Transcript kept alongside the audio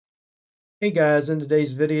Hey guys, in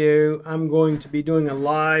today's video, I'm going to be doing a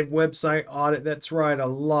live website audit. That's right, a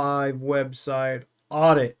live website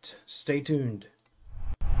audit. Stay tuned.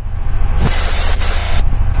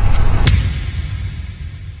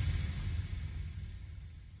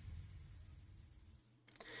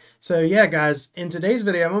 So yeah, guys, in today's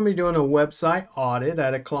video, I'm going to be doing a website audit. I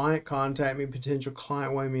had a client contact me, potential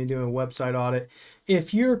client wanted me to do a website audit.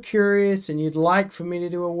 If you're curious and you'd like for me to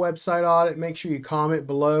do a website audit, make sure you comment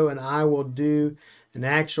below and I will do an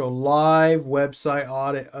actual live website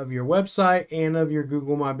audit of your website and of your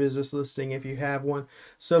Google My Business listing if you have one.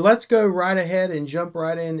 So let's go right ahead and jump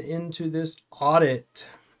right into this audit.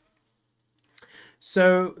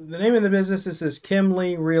 So the name of the business is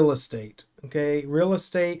Kimley Real Estate. Okay, real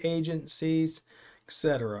estate agencies,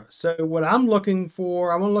 etc. So what I'm looking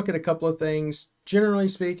for, I want to look at a couple of things. Generally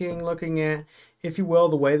speaking, looking at, if you will,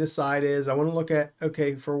 the way the site is. I want to look at,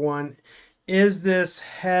 okay, for one, is this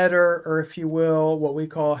header, or if you will, what we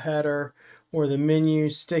call header, or the menu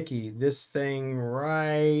sticky? This thing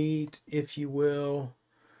right, if you will,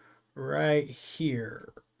 right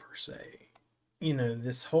here, per se. You know,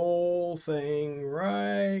 this whole thing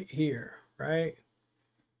right here, right?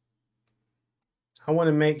 I want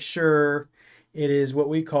to make sure it is what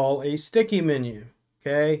we call a sticky menu,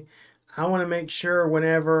 okay? I want to make sure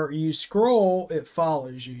whenever you scroll, it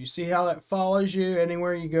follows you. You see how that follows you?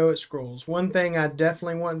 Anywhere you go, it scrolls. One thing I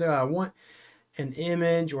definitely want to do, I want an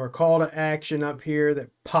image or a call to action up here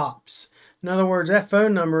that pops. In other words, that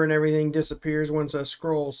phone number and everything disappears once I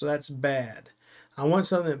scroll, so that's bad. I want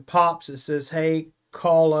something that pops that says, hey,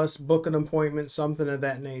 call us, book an appointment, something of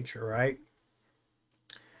that nature, right?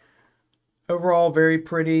 Overall, very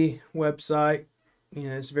pretty website. You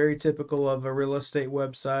know, it's very typical of a real estate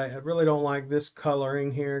website. I really don't like this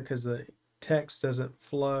coloring here because the text doesn't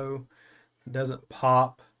flow. It doesn't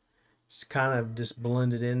pop. It's kind of just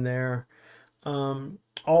blended in there.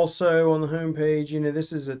 Also on the home page, you know,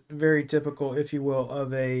 this is a very typical, if you will,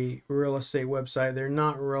 of a real estate website. They're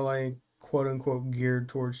not really quote unquote geared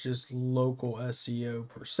towards just local SEO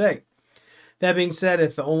per se. That being said,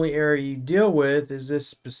 if the only area you deal with is this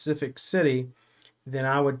specific city, then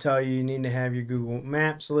I would tell you need to have your Google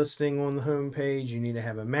Maps listing on the home page. You need to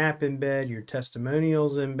have a map embed, your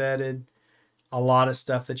testimonials embedded, a lot of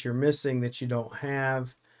stuff that you're missing that you don't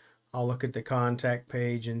have. I'll look at the contact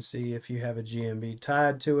page and see if you have a GMB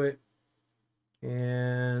tied to it.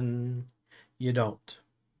 And you don't.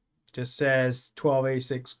 Just says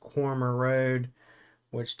 1286 Cormer Road,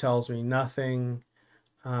 which tells me nothing.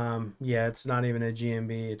 Yeah, it's not even a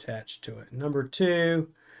GMB attached to it. Number two,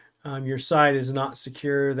 your site is not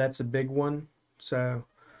secure. That's a big one. So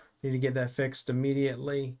you need to get that fixed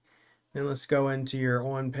immediately. Then let's go into your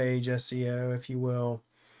on-page SEO, if you will.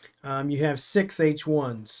 You have 6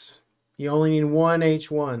 H1s. You only need one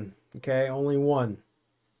H1, okay? Only one,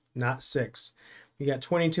 not 6. You got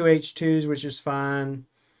 22 H2s, which is fine.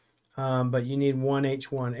 But you need one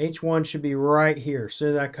H1. H1 should be right here. As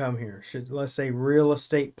soon as I come here, let's say real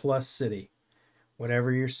estate plus city.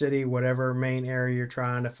 Whatever your city, whatever main area you're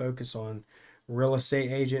trying to focus on. Real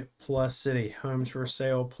estate agent plus city. Homes for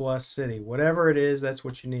sale plus city. Whatever it is, that's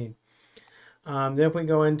what you need. Then if we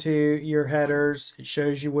go into your headers, it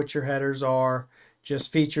shows you what your headers are.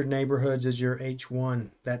 Just featured neighborhoods as your H1.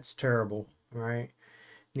 That's terrible, right?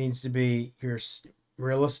 Needs to be your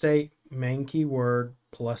real estate, main keyword,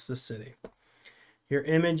 plus the city. Your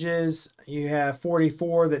images, you have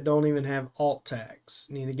 44 that don't even have alt tags.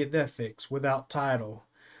 Need to get that fixed without title.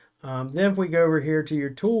 Then if we go over here to your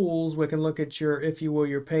tools, we can look at your, if you will,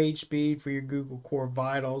 your page speed for your Google Core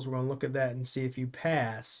Vitals. We're going to look at that and see if you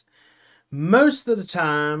pass. Most of the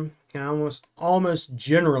time, almost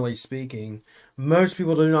generally speaking, most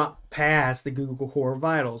people do not pass the Google Core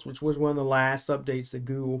Vitals, which was one of the last updates that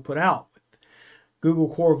Google put out.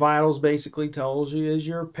 Google Core Vitals basically tells you, is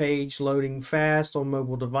your page loading fast on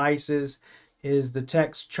mobile devices? Is the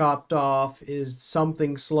text chopped off? Is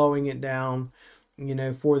something slowing it down, you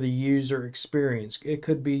know, for the user experience? It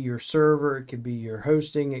could be your server, it could be your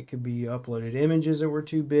hosting, it could be you uploaded images that were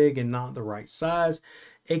too big and not the right size.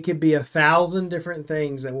 It could be 1,000 different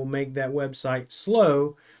things that will make that website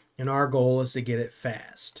slow, and our goal is to get it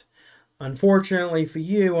fast. Unfortunately for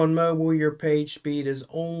you, on mobile, your page speed is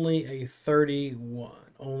only a 31.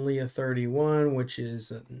 Only a 31, which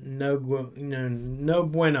is no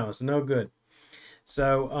buenos, no good.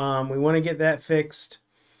 So we want to get that fixed.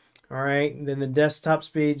 All right, then the desktop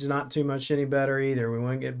speed's not too much any better either. We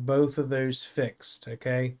want to get both of those fixed,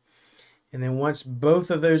 okay? And then once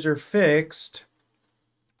both of those are fixed,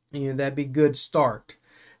 you know, that'd be a good start.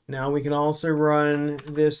 Now we can also run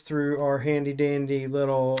this through our handy dandy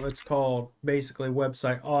little, it's called basically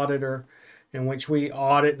website auditor. in which we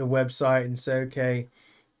audit the website and say, okay,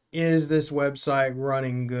 is this website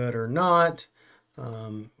running good or not?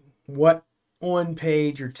 What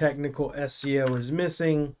on-page or technical SEO is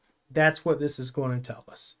missing? That's what this is going to tell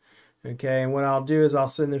us. Okay, and what I'll do is I'll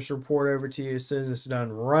send this report over to you as soon as it's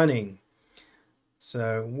done running.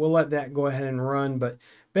 So we'll let that go ahead and run. But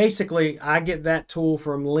basically, I get that tool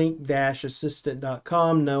from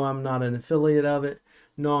link-assistant.com. No, I'm not an affiliate of it.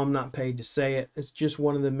 No, I'm not paid to say it. It's just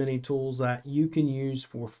one of the many tools that you can use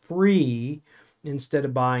for free instead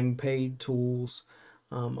of buying paid tools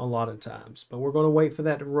a lot of times. But we're going to wait for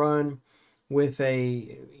that to run. With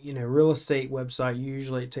a real estate website,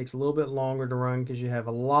 usually it takes a little bit longer to run because you have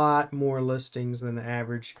a lot more listings than the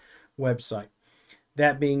average website.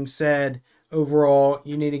 That being said, overall,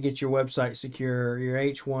 you need to get your website secure. Your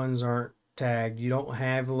H1s aren't tagged. You don't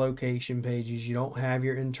have location pages. You don't have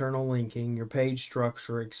your internal linking, your page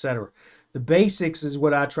structure, etc. The basics is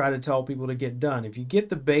what I try to tell people to get done. If you get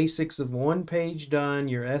the basics of one page done,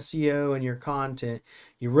 your SEO and your content,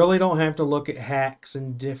 you really don't have to look at hacks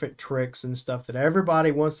and different tricks and stuff that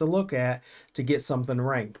everybody wants to look at to get something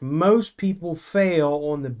ranked. Most people fail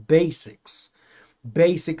on the basics.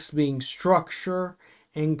 Basics being structure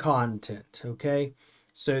and content, okay?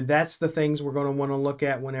 So that's the things we're going to want to look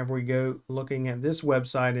at whenever we go looking at this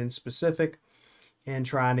website in specific and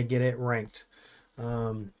trying to get it ranked.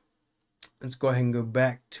 Let's go ahead and go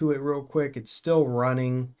back to it real quick. It's still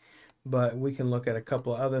running, but we can look at a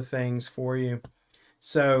couple of other things for you.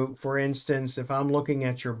 So, for instance, if I'm looking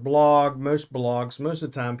at your blog, most of the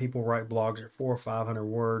time people write blogs at 400 or 500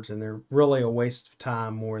 words, and they're really a waste of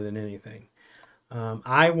time more than anything.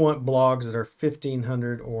 I want blogs that are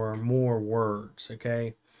 1,500 or more words,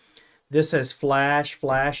 okay? This has Flash.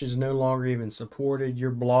 Flash is no longer even supported. Your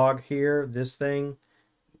blog here, this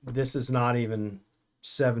is not even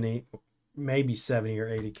 70, maybe 70 or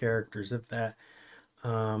 80 characters, if that.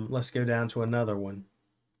 Let's go down to another one.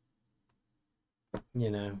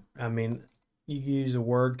 I mean, you use a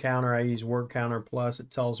word counter. I use word counter plus.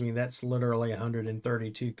 It tells me that's literally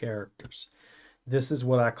 132 characters. This is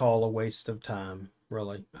what I call a waste of time,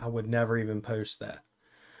 really. I would never even post that.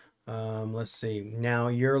 Let's see. Now,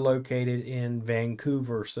 you're located in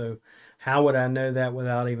Vancouver, so how would I know that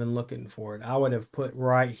without even looking for it? I would have put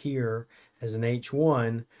right here as an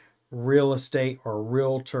H1, real estate or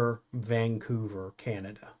realtor, Vancouver,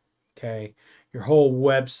 Canada. Okay, your whole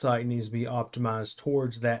website needs to be optimized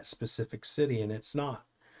towards that specific city, and it's not.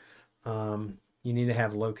 You need to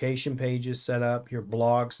have location pages set up. Your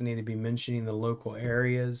blogs need to be mentioning the local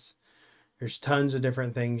areas. There's tons of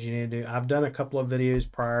different things you need to do. I've done a couple of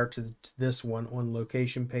videos prior to this one on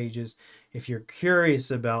location pages. If you're curious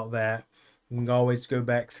about that, you can always go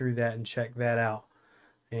back through that and check that out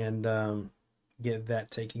and get that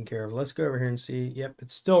taken care of. Let's go over here and see. Yep,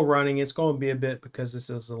 it's still running. It's going to be a bit because this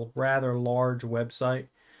is a rather large website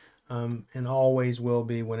and always will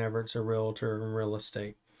be whenever it's a realtor and real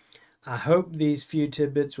estate. I hope these few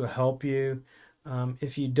tidbits will help you.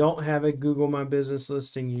 If you don't have a Google My Business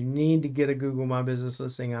listing, you need to get a Google My Business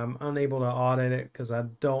listing. I'm unable to audit it because I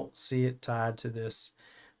don't see it tied to this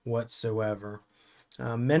whatsoever.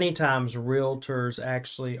 Many times realtors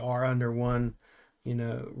actually are under one,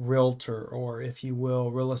 realtor, or if you will,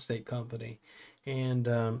 real estate company. And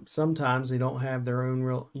sometimes they don't have their own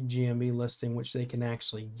real GMB listing, which they can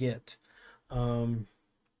actually get.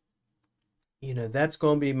 That's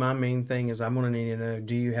going to be my main thing is I'm going to need to know,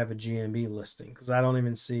 do you have a GMB listing? Because I don't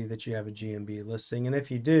even see that you have a GMB listing. And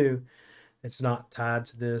if you do, it's not tied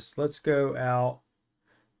to this. Let's go out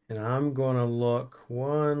and I'm going to look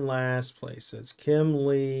one last place. So it's Kim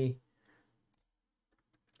Lee.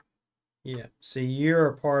 Yeah, see, you're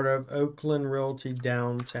a part of Oakland Realty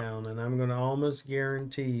Downtown, and I'm going to almost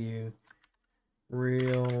guarantee you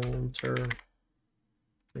realtor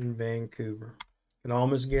in Vancouver. I can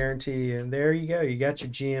almost guarantee you, and there you go. You got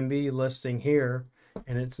your GMB listing here,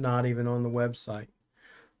 and it's not even on the website.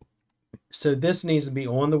 So this needs to be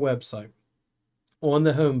on the website, on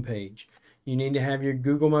the home page. You need to have your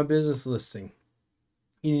Google My Business listing.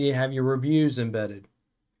 You need to have your reviews embedded.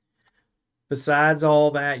 Besides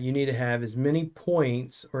all that, you need to have as many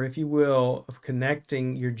points, or if you will, of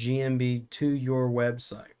connecting your GMB to your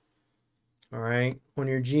website. All right. On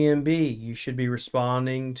your GMB, you should be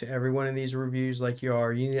responding to every one of these reviews like you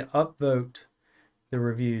are. You need to upvote the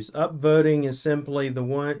reviews. Upvoting is simply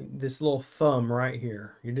this little thumb right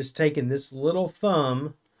here. You're just taking this little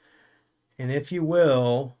thumb, and if you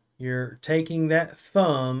will, you're taking that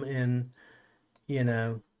thumb and,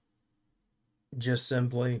 just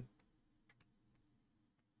simply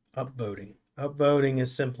upvoting. Upvoting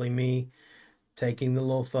is simply me taking the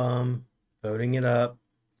little thumb, voting it up,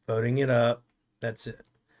 voting it up. That's it.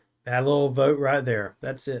 That little vote right there.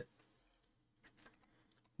 That's it.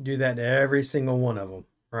 Do that to every single one of them,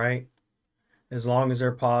 right? As long as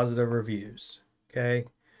they're positive reviews. Okay.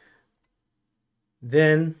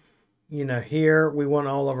 Then, you know, here we want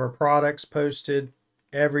all of our products posted,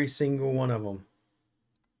 every single one of them.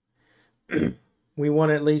 We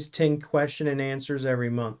want at least 10 question and answers every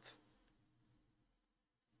month.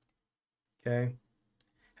 Okay.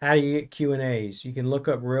 How do you get Q&As? You can look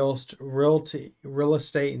up real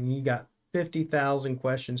estate, and you got 50,000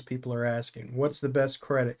 questions people are asking. What's the best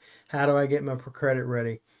credit? How do I get my credit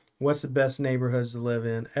ready? What's the best neighborhoods to live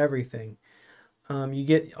in? Everything. You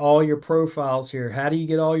get all your profiles here. How do you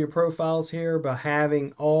get all your profiles here? By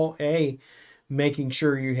having making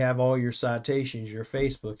sure you have all your citations, your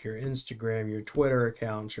Facebook, your Instagram, your Twitter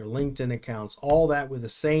accounts, your LinkedIn accounts, all that with the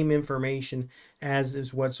same information as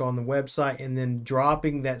is what's on the website, and then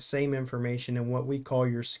dropping that same information in what we call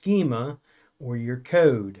your schema or your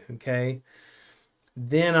code, okay?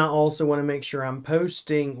 Then I also want to make sure I'm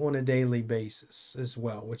posting on a daily basis as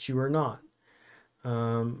well, which you are not.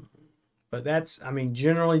 But that's, I mean,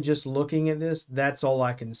 generally just looking at this, that's all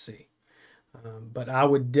I can see. But I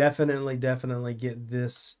would definitely get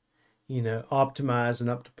this, you know, optimized and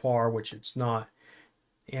up to par, which it's not.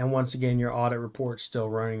 And once again, your audit report's still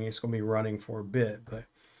running. It's going to be running for a bit. But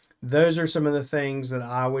those are some of the things that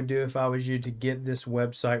I would do if I was you to get this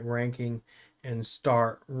website ranking and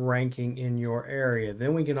start ranking in your area.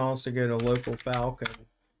 Then we can also go to Local Falcon.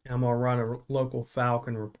 I'm going to run a Local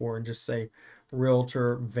Falcon report and just say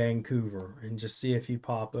Realtor Vancouver and just see if you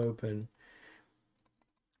pop open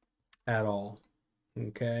at all.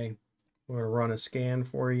 Okay, we're going to run a scan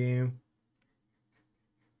for you.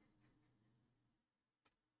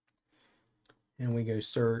 And we go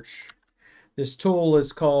search. This tool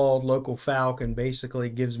is called Local Falcon. Basically,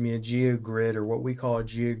 it gives me a geogrid, or what we call a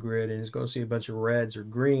geogrid, and it's going to see a bunch of reds or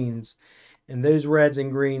greens. And those reds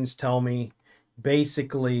and greens tell me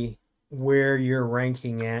basically where you're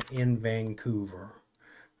ranking at in Vancouver.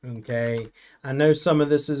 Okay, I know some of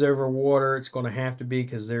this is over water. It's going to have to be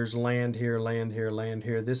because there's land here, land here, land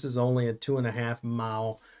here. This is only a 2.5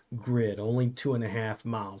 mile grid, only 2.5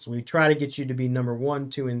 miles. We try to get you to be number 1,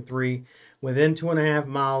 2, and 3 within 2.5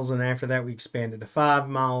 miles, and after that we expand it to 5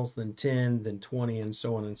 miles, then 10, then 20, and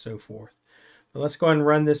so on and so forth. But let's go ahead and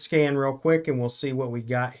run this scan real quick, and we'll see what we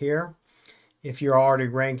got here, if you're already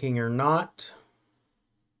ranking or not.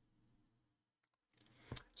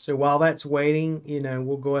 So while that's waiting, you know,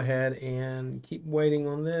 we'll go ahead and keep waiting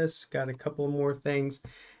on this. Got a couple more things.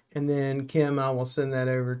 And then Kim, I will send that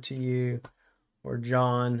over to you, or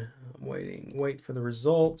John. I'm waiting. Wait for the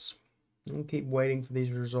results. And keep waiting for these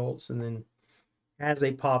results. And then as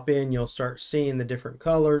they pop in, you'll start seeing the different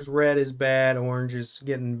colors. Red is bad. Orange is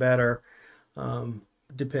getting better,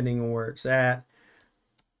 depending on where it's at.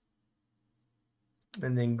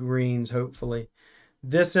 And then greens, hopefully.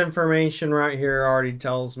 This information right here already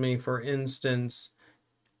tells me, for instance,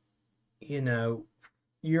 you know,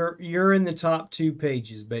 you're in the top 2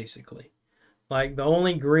 pages, basically. Like the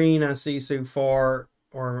only green I see so far,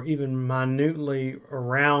 or even minutely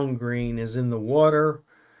around green, is in the water,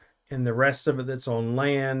 and the rest of it that's on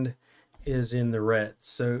land is in the red.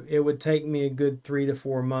 So it would take me a good 3 to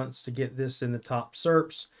 4 months to get this in the top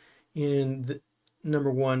SERPs in the number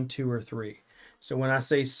 1, 2, or 3. So when I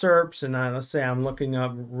say SERPs, and let's say I'm looking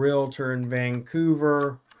up realtor in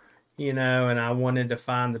Vancouver, you know, and I wanted to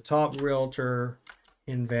find the top realtor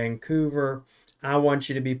in Vancouver, I want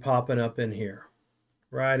you to be popping up in here,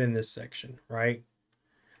 right in this section, right?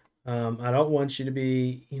 I don't want you to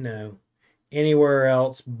be, you know, anywhere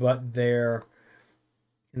else but there.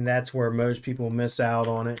 And that's where most people miss out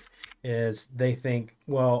on it, is they think,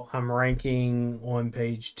 well, I'm ranking on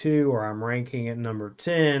page 2, or I'm ranking at number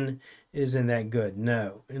 10. Isn't that good?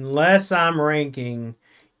 No. Unless I'm ranking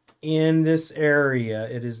in this area,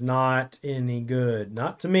 it is not any good.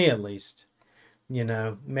 Not to me, at least. You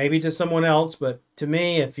know, maybe to someone else, but to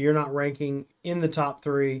me, if you're not ranking in the top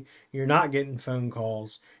 3, you're not getting phone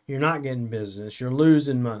calls, you're not getting business, you're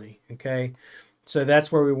losing money, okay? So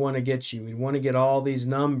that's where we want to get you. We want to get all these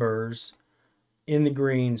numbers in the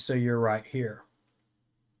green, so you're right here.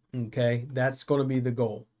 Okay, that's going to be the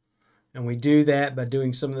goal. And we do that by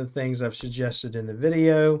doing some of the things I've suggested in the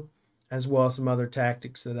video, as well as some other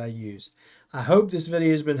tactics that I use. I hope this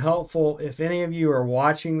video has been helpful. If any of you are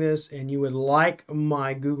watching this and you would like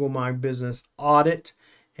my Google My Business audit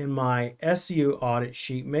and my SEO audit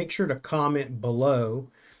sheet, make sure to comment below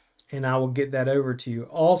and I will get that over to you.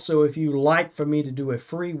 Also, if you like for me to do a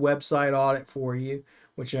free website audit for you,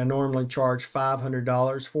 which I normally charge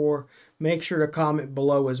 $500 for, make sure to comment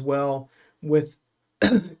below as well with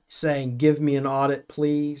saying, give me an audit,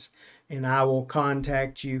 please, and I will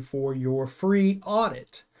contact you for your free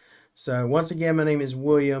audit. So once again, my name is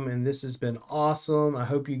William, and this has been awesome. I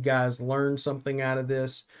hope you guys learned something out of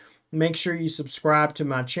this. Make sure you subscribe to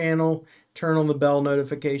my channel. Turn on the bell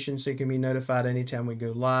notification so you can be notified anytime we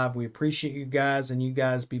go live. We appreciate you guys, and you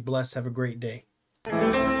guys be blessed. Have a great day.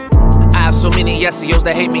 I have so many SEOs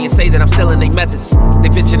that hate me and say that I'm stealing their methods. They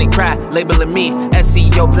bitch and they cry, labeling me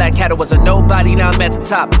SEO Black Hat. I was a nobody, now I'm at the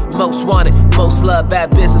top. Most wanted, most loved,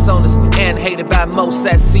 bad business owners, and hated by most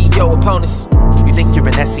SEO opponents. You think you're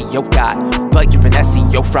an SEO god, but you're an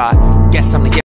SEO fraud. Guess I'm the